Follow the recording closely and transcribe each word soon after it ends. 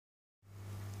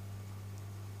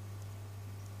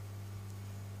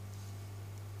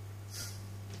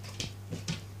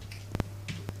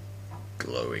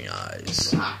glowing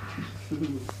eyes.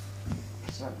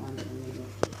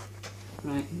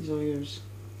 Right, he's all yours.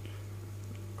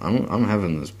 I'm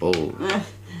having this bowl.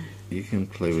 You can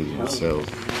play with yourself.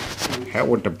 How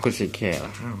with the pussycat?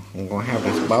 I'm gonna have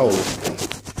this bowl.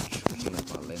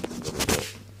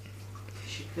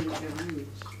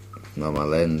 Not my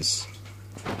lens.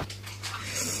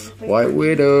 White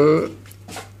Widow.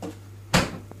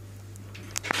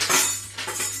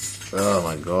 Oh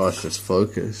my gosh, just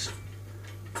focus.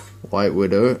 White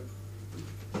Widow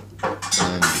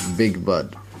and Big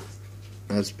Bud.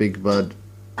 That's Big Bud,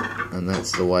 and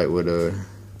that's the White Widow.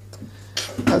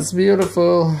 That's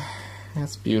beautiful.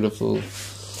 That's beautiful.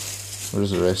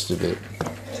 Where's the rest of it?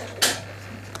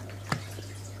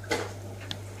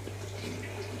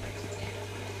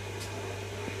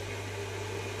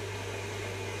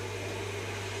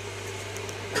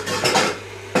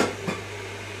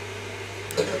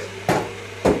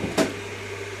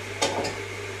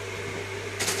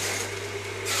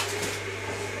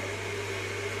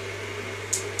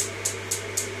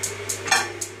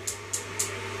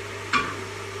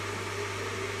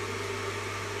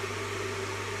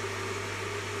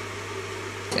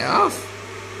 Get off!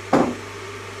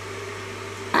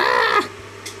 Ah!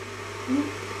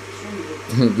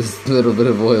 This little bit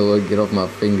of oil won't get off my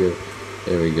finger.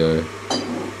 There we go.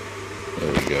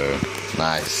 There we go.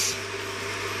 Nice.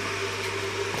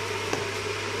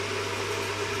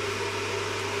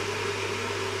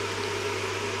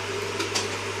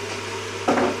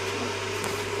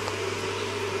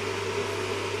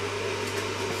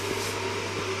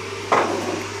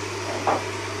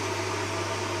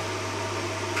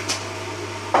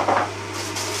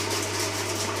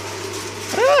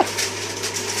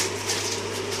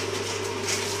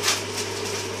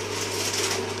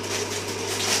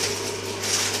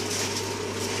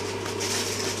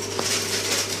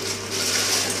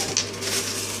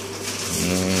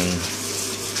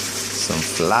 Some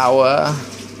flour,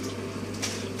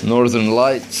 Northern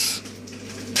Lights,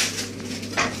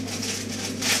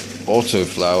 auto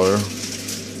flour,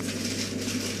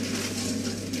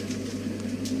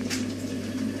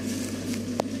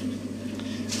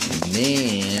 and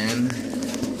then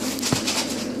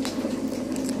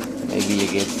maybe you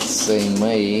get the same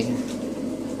way.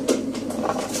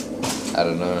 I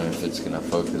don't know if it's gonna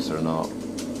focus or not.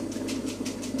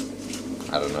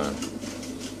 I don't know.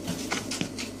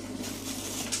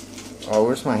 Oh,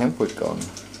 where's my hemp wick gone?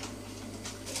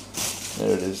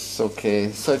 There it is. It's okay.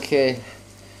 It's okay.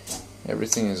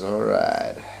 Everything is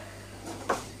alright.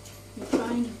 You're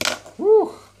fine.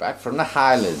 Woo! Back from the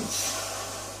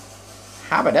Highlands.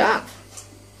 How about that?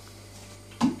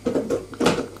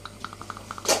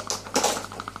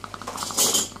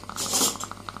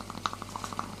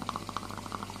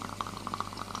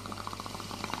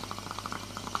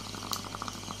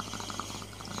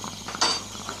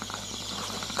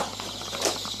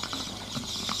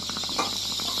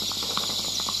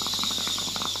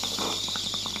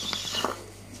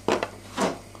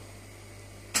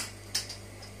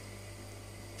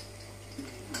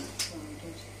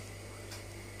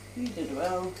 You did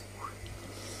well.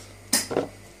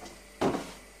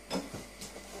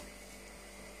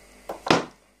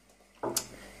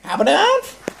 How about that?